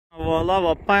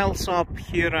lava piles up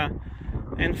here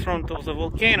in front of the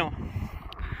volcano.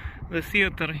 The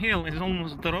theater hill is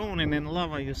almost drowning in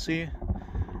lava, you see.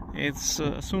 It's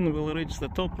soon will reach the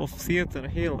top of theater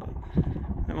hill.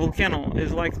 The volcano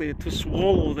is likely to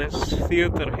swallow this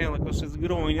theater hill because it's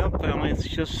growing up, and it's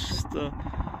just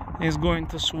is going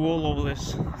to swallow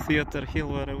this theater hill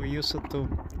where we used to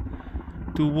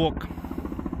walk.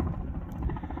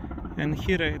 And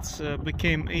here it's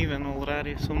became even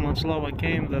already. So much lava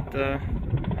came that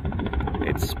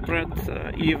it spread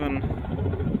even,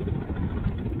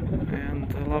 and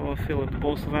the lava filled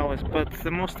both valleys. But the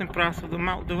most impressive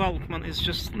development is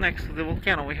just next to the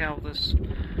volcano. We have this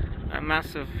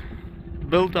massive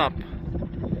build-up.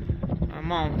 A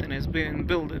mountain is being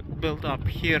built up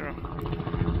here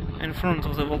in front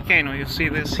of the volcano. You see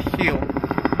this hill.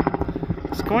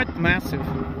 It's quite massive.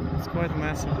 It's quite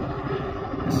massive.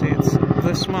 You see,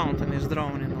 this mountain is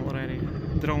drowning already,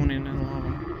 drowning in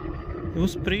lava. It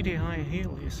was pretty high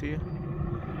hill, you see,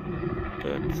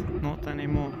 but not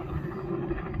anymore.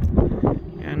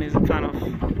 And it's kind of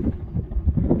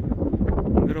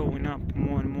growing up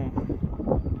more and more.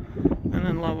 And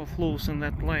then lava flows in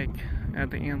that lake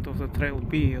at the end of the trail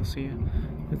B, you see,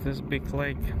 with this big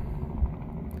lake.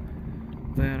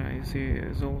 There, you see,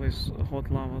 there's always hot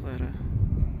lava there.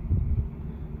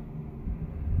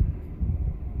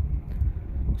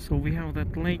 So we have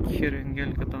that lake here in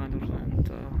Fagradalsfjall,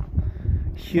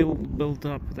 and hill built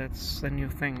up. That's a new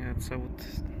thing that's out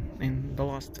in the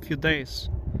last few days.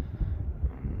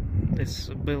 It's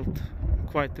built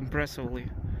quite impressively.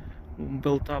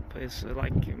 Built up is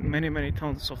like many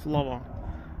tons of lava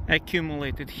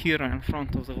accumulated here in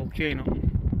front of the volcano.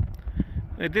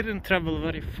 It didn't travel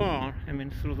very far, I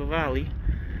mean through the valley,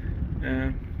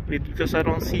 because I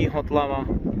don't see hot lava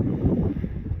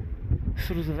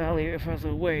through the valley further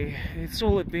away. It's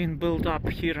all been built up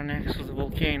here next to the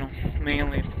volcano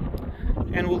mainly.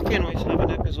 And volcano is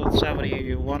having episodes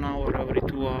every 1 hour, every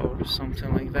 2 hours,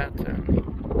 something like that.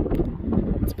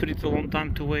 It's pretty long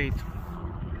time to wait.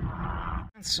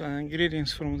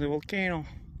 Greetings from the volcano.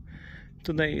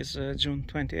 Today is June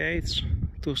 28th,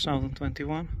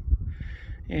 2021,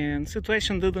 and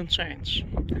situation didn't change.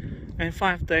 In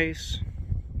 5 days,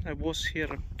 I was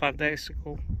here 5 days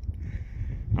ago.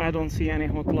 I don't see any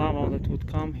hot lava that would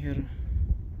come here.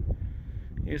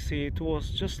 You see, it was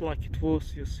just like it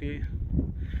was, you see.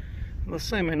 The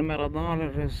same in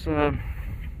Fagradalsfjall. There's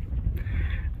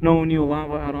no new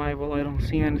lava arrival. I don't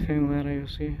see anything there, you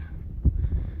see.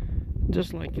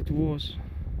 Just like it was.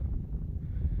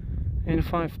 In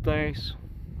 5 days.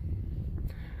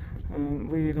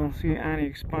 We don't see any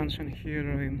expansion here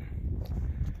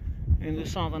in the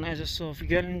southern edges of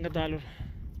Fagradalsfjall.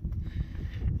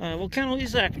 Volcano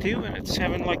is active, and it's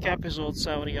having like episodes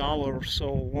every hour or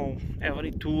so, well,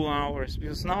 every 2 hours,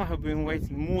 because now I have been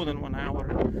waiting more than 1 hour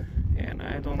and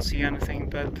I don't see anything.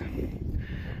 But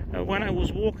when I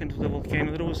was walking to the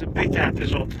volcano, there was a big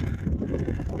episode.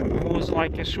 It was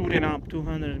like a shooting up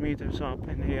 200 meters up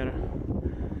in here,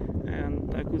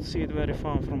 and I could see it very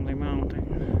far from the mountain.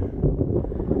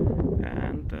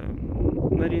 And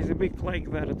there is a big lake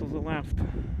there to the left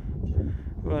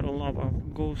where lava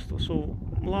goes to. So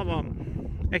lava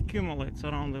accumulates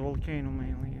around the volcano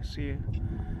mainly, you see.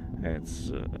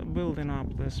 It's building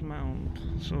up this mound,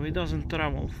 so it doesn't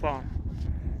travel far,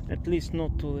 at least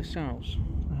not to the south.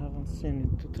 I haven't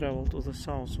seen it to travel to the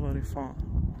south very far.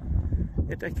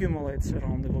 It accumulates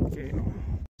around the volcano.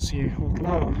 See hot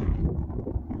lava.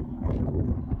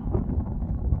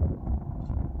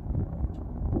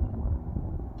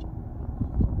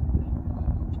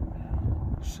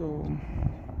 So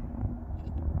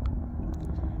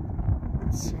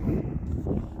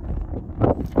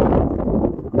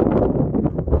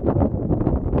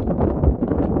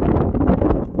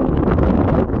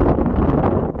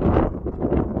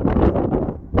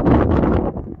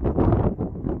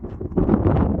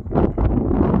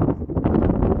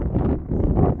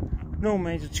no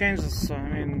major changes. I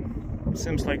mean, it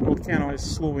seems like volcano is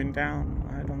slowing down.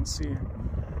 I don't see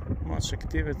much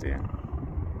activity.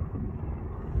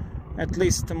 At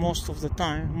least most of the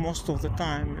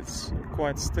time it's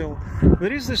quite still.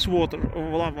 There is this water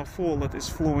of lava fall that is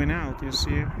flowing out, you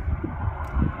see.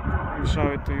 I'll show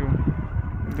it to you.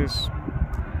 This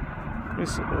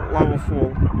lava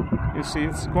fall, you see,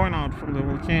 it's going out from the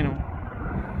volcano,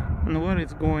 and where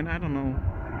it's going, I don't know.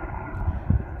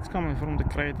 It's coming from the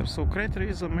crater. So crater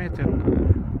is emitting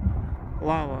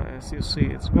lava, as you see.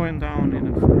 It's going down in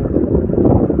a fall.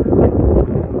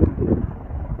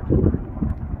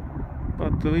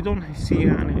 But we don't see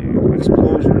any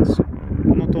explosions,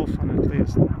 not often at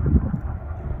least.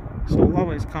 So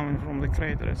lava is coming from the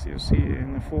crater, as you see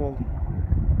in the fall.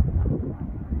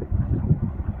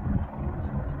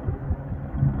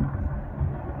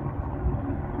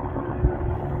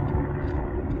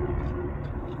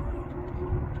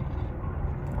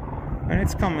 And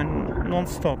it's coming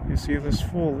non-stop. You see this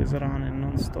fall is running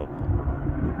non-stop.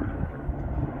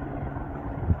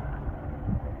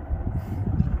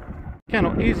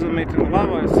 Volcano is emitting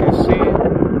lava, as you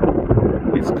see.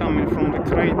 It's coming from the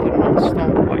crater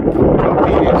non-stop, like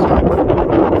continuously.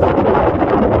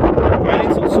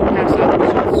 And it also has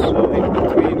episodes in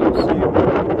between, you see.